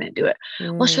probably not going to do it.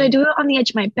 Well, should I do it on the edge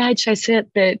of my bed? Should I sit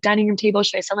at the dining room table?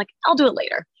 Should I sound like, I'll do it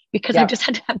later, because I've just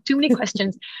had to have too many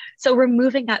questions. So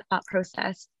removing that thought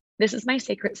process, this is my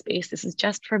sacred space. This is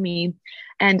just for me.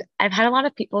 And I've had a lot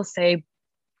of people say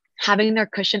having their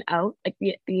cushion out, like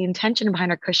the intention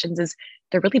behind our cushions is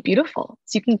they're really beautiful.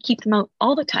 So you can keep them out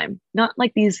all the time, not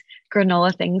like these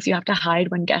granola things you have to hide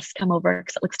when guests come over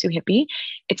because it looks too hippie.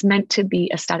 It's meant to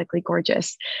be aesthetically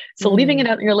gorgeous. So leaving it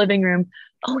out in your living room,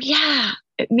 oh yeah,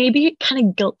 maybe it kind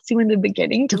of guilts you in the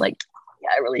beginning to like, oh, yeah,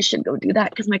 I really should go do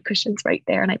that because my cushion's right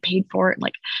there and I paid for it. And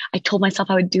like, I told myself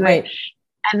I would do it.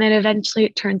 And then eventually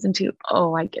it turns into,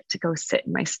 oh, I get to go sit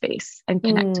in my space and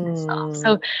connect to myself.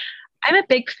 So I'm a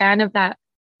big fan of that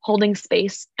holding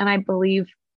space. And I believe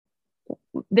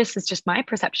this is just my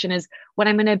perception, is when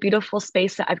I'm in a beautiful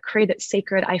space that I've created that's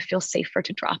sacred, I feel safer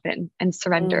to drop in and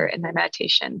surrender in my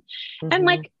meditation. And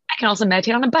like, I can also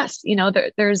meditate on a bus, you know,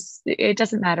 it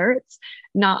doesn't matter. It's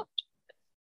not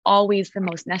always the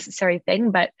most necessary thing,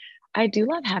 but I do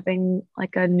love having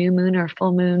like a new moon or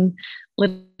full moon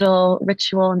little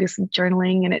ritual and do some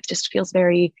journaling. And it just feels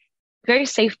very, very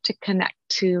safe to connect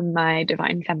to my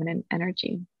divine feminine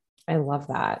energy. I love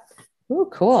that. Oh,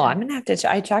 cool. I'm going to have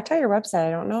to, I checked out your website.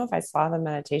 I don't know if I saw the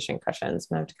meditation cushions.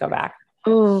 I'm going to have to go back.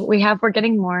 Oh, we're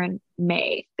getting more in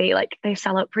May. They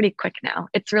sell out pretty quick now.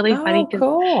 It's really funny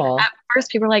because at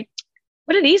first people were like,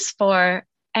 what are these for?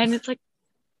 And it's like,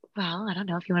 well, I don't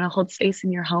know, if you want to hold space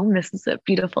in your home, this is a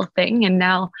beautiful thing. And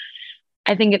now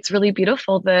I think it's really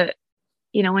beautiful.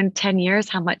 in 10 years,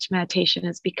 how much meditation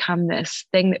has become this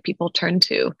thing that people turn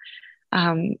to.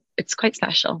 It's quite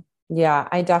special. Yeah,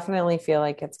 I definitely feel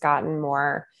like it's gotten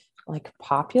more like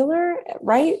popular,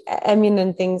 right? I mean,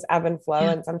 and things ebb and flow.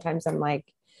 Yeah. And sometimes I'm like,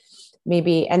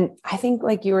 maybe, and I think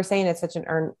like you were saying, it's such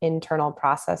an internal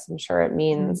process. I'm sure it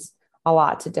means a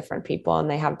lot to different people and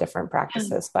they have different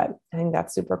practices, but I think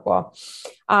that's super cool.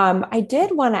 I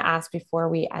did want to ask before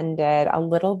we ended a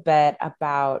little bit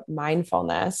about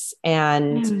mindfulness.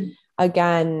 And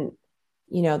again,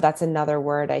 that's another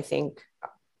word I think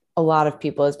a lot of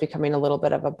people is becoming a little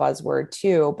bit of a buzzword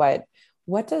too, but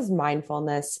what does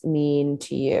mindfulness mean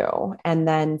to you? And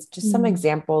then just some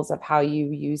examples of how you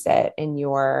use it in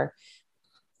your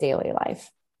daily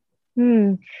life.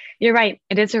 You're right.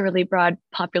 It is a really broad,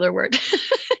 popular word,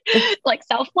 like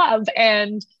self-love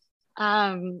and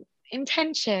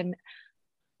intention.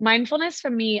 Mindfulness for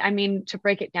me, I mean, to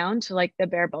break it down to like the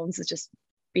bare bones is just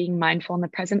being mindful in the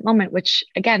present moment, which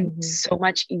again, so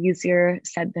much easier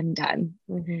said than done.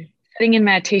 Sitting in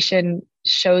meditation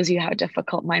shows you how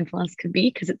difficult mindfulness can be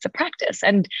because it's a practice.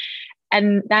 And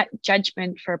that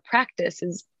judgment for practice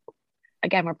is,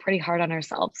 again, we're pretty hard on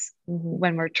ourselves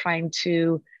when we're trying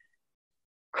to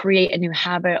create a new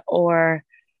habit or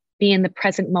be in the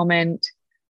present moment.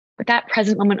 But that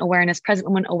present moment awareness,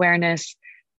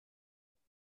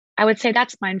 I would say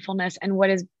that's mindfulness. And what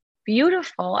is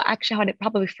beautiful, actually, how to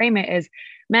probably frame it is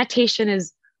meditation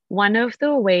is one of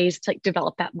the ways to like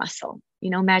develop that muscle.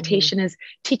 Meditation is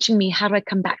teaching me how do I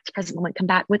come back to present moment, come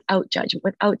back without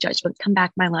judgment, come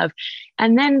back, my love.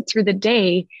 And then through the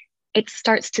day, it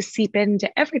starts to seep into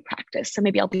every practice. So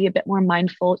maybe I'll be a bit more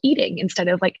mindful eating instead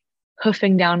of like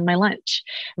hoofing down my lunch.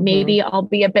 Maybe I'll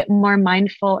be a bit more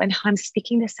mindful in how I'm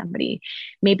speaking to somebody.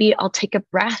 Maybe I'll take a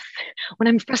breath when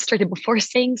I'm frustrated before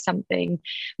saying something.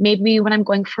 Maybe when I'm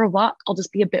going for a walk, I'll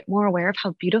just be a bit more aware of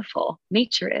how beautiful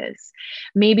nature is.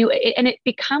 And it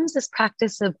becomes this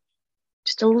practice of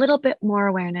just a little bit more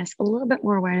awareness, a little bit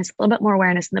more awareness, a little bit more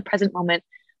awareness in the present moment,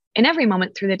 in every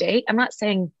moment through the day. I'm not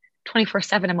saying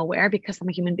 24/7 I'm aware because I'm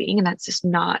a human being and that's just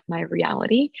not my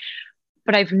reality.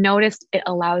 But I've noticed it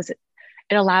allows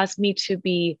me to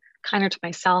be kinder to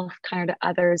myself, kinder to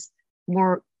others,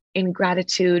 more in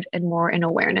gratitude and more in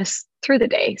awareness through the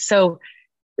day. So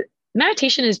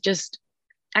meditation is just,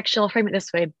 actually, I'll frame it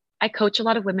this way. I coach a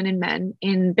lot of women and men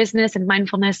in business and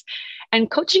mindfulness, and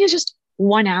coaching is just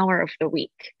 1 hour of the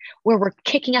week where we're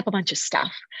kicking up a bunch of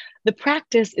stuff. The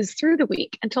practice is through the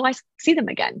week until I see them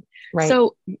again. Right.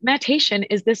 So meditation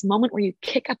is this moment where you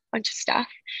kick up a bunch of stuff,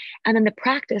 and then the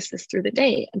practice is through the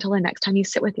day until the next time you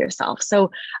sit with yourself. So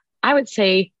I would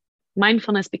say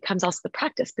mindfulness becomes also the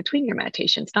practice between your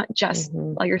meditations, not just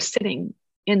while you're sitting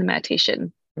in the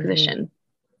meditation position.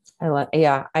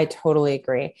 I totally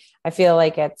agree. I feel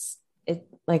like it's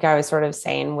like I was sort of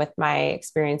saying with my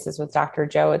experiences with Dr.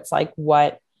 Joe, it's like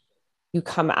what you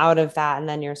come out of that. And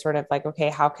then you're sort of like, okay,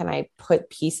 how can I put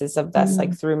pieces of this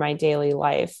like through my daily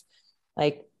life?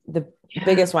 Like the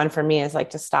biggest one for me is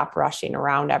like to stop rushing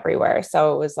around everywhere.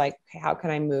 So it was like, okay, how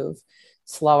can I move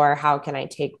slower? How can I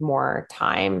take more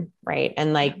time? Right.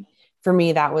 And like, for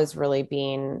me, that was really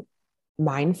being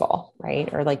mindful,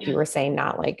 right? Or like you were saying,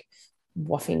 not like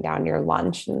woofing down your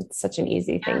lunch. And it's such an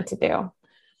easy thing to do.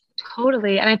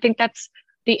 Totally. And I think that's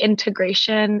the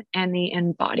integration and the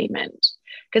embodiment.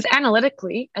 Because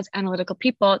analytically, as analytical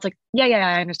people, it's like,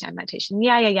 I understand meditation.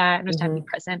 I understand being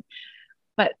present.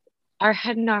 But our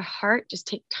head and our heart just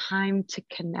take time to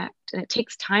connect. And it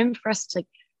takes time for us to like,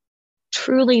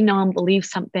 truly know and believe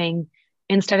something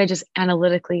instead of just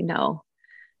analytically know.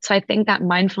 So I think that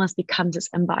mindfulness becomes this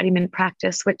embodiment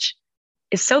practice, which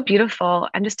is so beautiful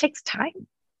and just takes time.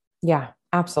 Yeah,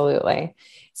 absolutely.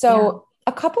 So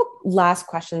a couple last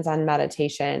questions on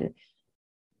meditation.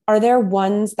 Are there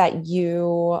ones that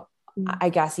you, I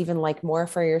guess, even like more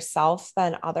for yourself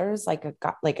than others, like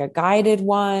a guided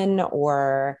one,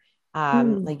 or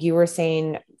like you were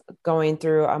saying, going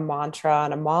through a mantra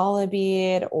and a mala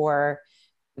bead, or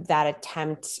that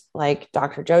attempt like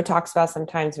Dr. Joe talks about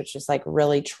sometimes, which is like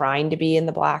really trying to be in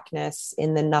the blackness,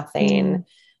 in the nothing,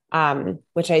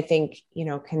 which I think,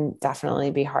 can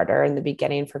definitely be harder in the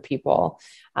beginning for people.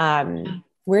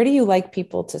 Where do you like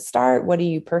people to start? What do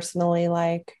you personally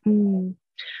like? Oh,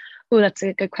 that's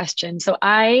a good question. So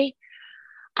I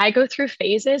go through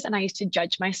phases, and I used to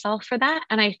judge myself for that.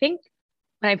 And I think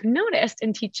what I've noticed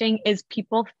in teaching is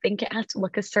people think it has to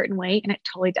look a certain way, and it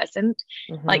totally doesn't.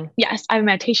 Like, yes, I have a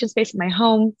meditation space in my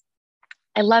home.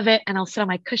 I love it. And I'll sit on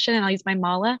my cushion and I'll use my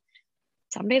mala.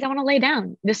 Some days I want to lay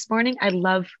down. This morning, I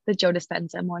love the Joe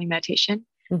Dispenza morning meditation.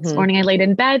 This morning, I laid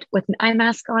in bed with an eye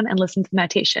mask on and listened to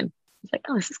meditation. It's like,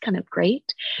 oh, this is kind of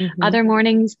great. Mm-hmm. Other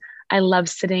mornings, I love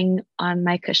sitting on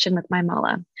my cushion with my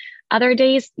mala. Other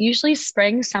days, usually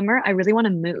spring, summer, I really want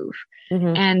to move.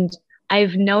 Mm-hmm. And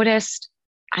I've noticed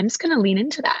I'm just going to lean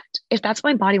into that. If that's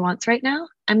what my body wants right now,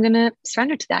 I'm going to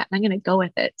surrender to that and I'm going to go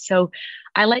with it. So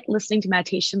I like listening to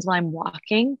meditations while I'm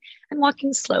walking and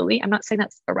walking slowly. I'm not saying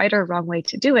that's a right or a wrong way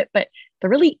to do it, but there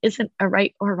really isn't a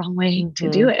right or wrong way to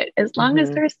do it. As long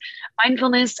as there's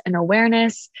mindfulness and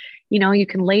awareness, you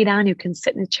can lay down, you can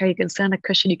sit in a chair, you can sit on a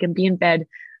cushion, you can be in bed.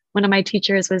 One of my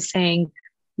teachers was saying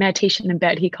meditation in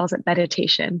bed. He calls it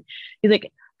meditation. He's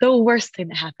like, the worst thing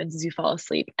that happens is you fall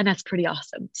asleep. And that's pretty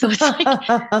awesome. So it's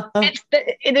like,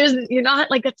 you're not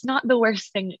like, that's not the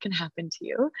worst thing that can happen to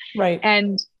you. Right.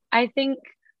 And I think,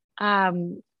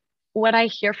 what I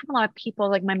hear from a lot of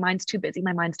people, like, my mind's too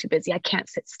busy. I can't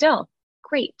sit still.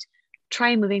 Great.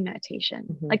 Try moving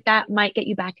meditation. Like, that might get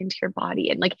you back into your body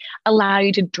and like allow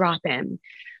you to drop in.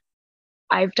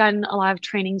 I've done a lot of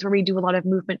trainings where we do a lot of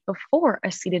movement before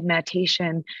a seated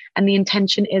meditation. And the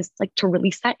intention is like to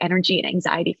release that energy and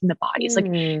anxiety from the body. It's like,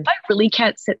 if I really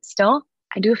can't sit still,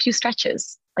 I do a few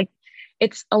stretches. Like,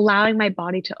 it's allowing my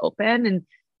body to open. And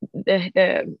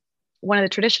the one of the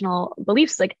traditional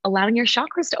beliefs, like allowing your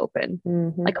chakras to open,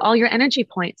 like all your energy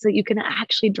points so that you can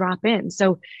actually drop in.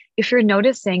 So if you're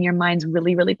noticing your mind's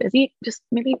really, really busy, just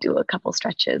maybe do a couple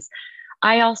stretches.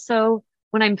 I also,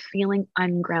 when I'm feeling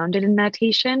ungrounded in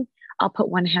meditation, I'll put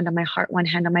one hand on my heart, one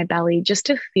hand on my belly, just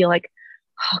to feel like,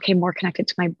 okay, more connected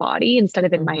to my body instead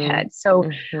of in my head. So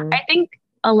I think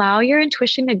allow your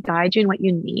intuition to guide you in what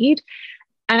you need.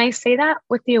 And I say that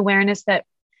with the awareness that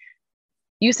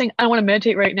you saying, I want to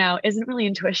meditate right now, isn't really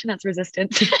intuition, that's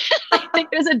resistance. I think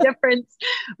there's a difference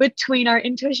between our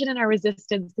intuition and our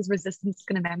resistance, because resistance is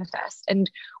going to manifest. And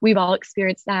we've all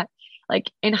experienced that. Like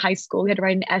in high school, we had to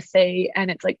write an essay and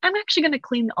it's like, I'm actually going to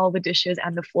clean all the dishes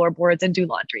and the floorboards and do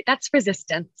laundry. That's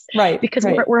resistance, right? Because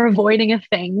we're avoiding a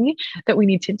thing that we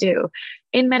need to do.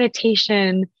 In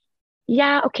meditation,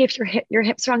 yeah, okay, if your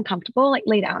hips are uncomfortable, like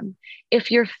lay down.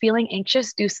 If you're feeling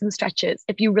anxious, do some stretches.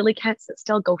 If you really can't sit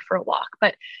still, go for a walk.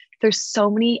 But there's so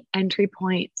many entry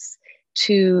points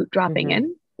to dropping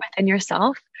in within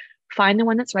yourself. Find the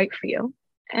one that's right for you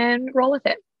and roll with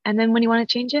it. And then when you want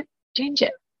to change it, change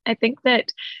it. I think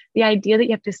that the idea that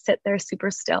you have to sit there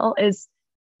super still is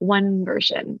one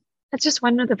version. That's just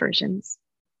one of the versions.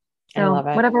 So I love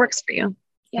it. Whatever works for you.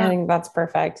 Yeah. I think that's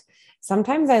perfect.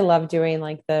 Sometimes I love doing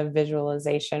like the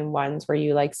visualization ones where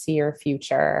you like see your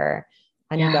future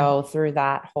and go through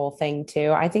that whole thing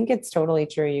too. I think it's totally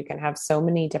true. You can have so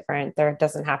many different, there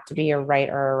doesn't have to be a right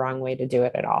or a wrong way to do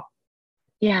it at all.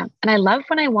 Yeah. And I love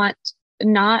when I want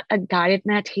not a guided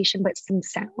meditation, but some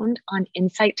sound on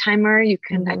Insight Timer. You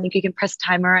can, I think you can press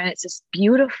timer and it's this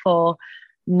beautiful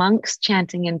monks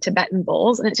chanting in Tibetan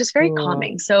bowls. And it's just very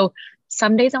calming. So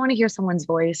some days I want to hear someone's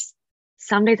voice.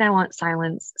 Some days I want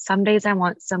silence. Some days I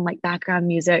want some like background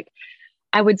music.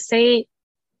 I would say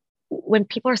when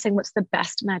people are saying, what's the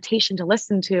best meditation to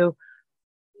listen to?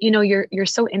 You're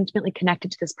so intimately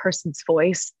connected to this person's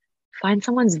voice. Find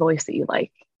someone's voice that you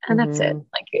like. And that's it.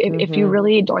 Like if you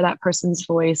really adore that person's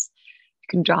voice, you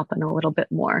can drop in a little bit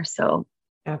more. So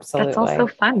absolutely. That's also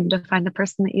fun to find the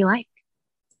person that you like.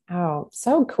 Oh,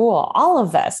 so cool. All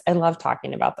of this. I love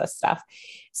talking about this stuff.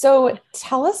 So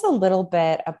tell us a little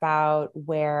bit about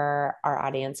where our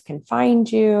audience can find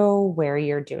you, where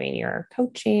you're doing your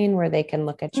coaching, where they can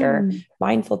look at your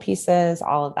mindful pieces,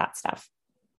 all of that stuff.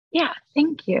 Yeah,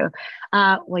 thank you.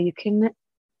 Well, you can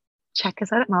check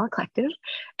us out at Mala Collective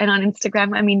and on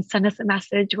Instagram. Send us a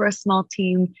message. We're a small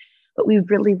team, but we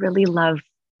really, really love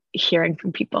hearing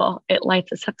from people. It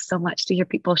lights us up so much to hear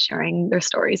people sharing their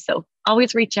stories. So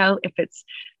always reach out if it's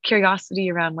curiosity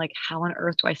around like, how on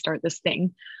earth do I start this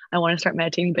thing? I want to start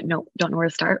meditating, but don't know where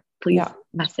to start. Please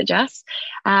message us.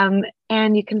 And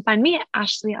you can find me at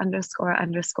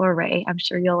Ashley__Wray. I'm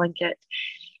sure you'll link it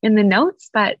in the notes,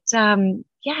 but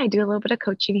I do a little bit of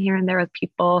coaching here and there with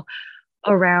people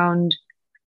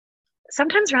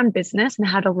sometimes around business and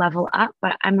how to level up,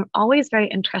 but I'm always very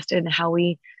interested in how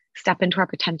we step into our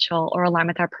potential or align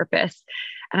with our purpose.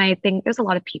 And I think there's a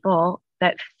lot of people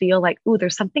that feel like, ooh,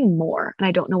 there's something more and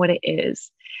I don't know what it is.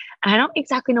 And I don't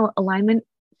exactly know what alignment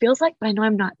feels like, but I know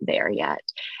I'm not there yet.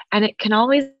 And it can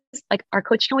always, like, our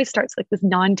coaching always starts like this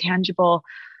non-tangible,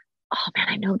 oh man,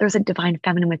 I know there's a divine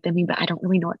feminine within me, but I don't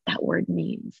really know what that word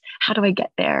means. How do I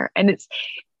get there? And it's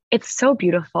so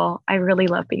beautiful. I really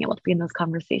love being able to be in those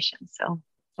conversations. So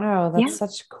oh, that's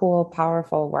such cool,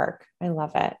 powerful work. I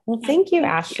love it. Well, thank you,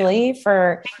 Ashley,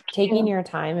 for taking your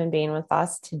time and being with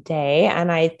us today.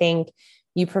 And I think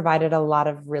you provided a lot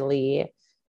of really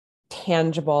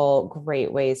tangible,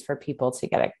 great ways for people to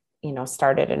get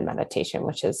started in meditation,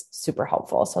 which is super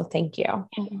helpful. So thank you.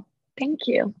 Thank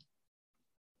you.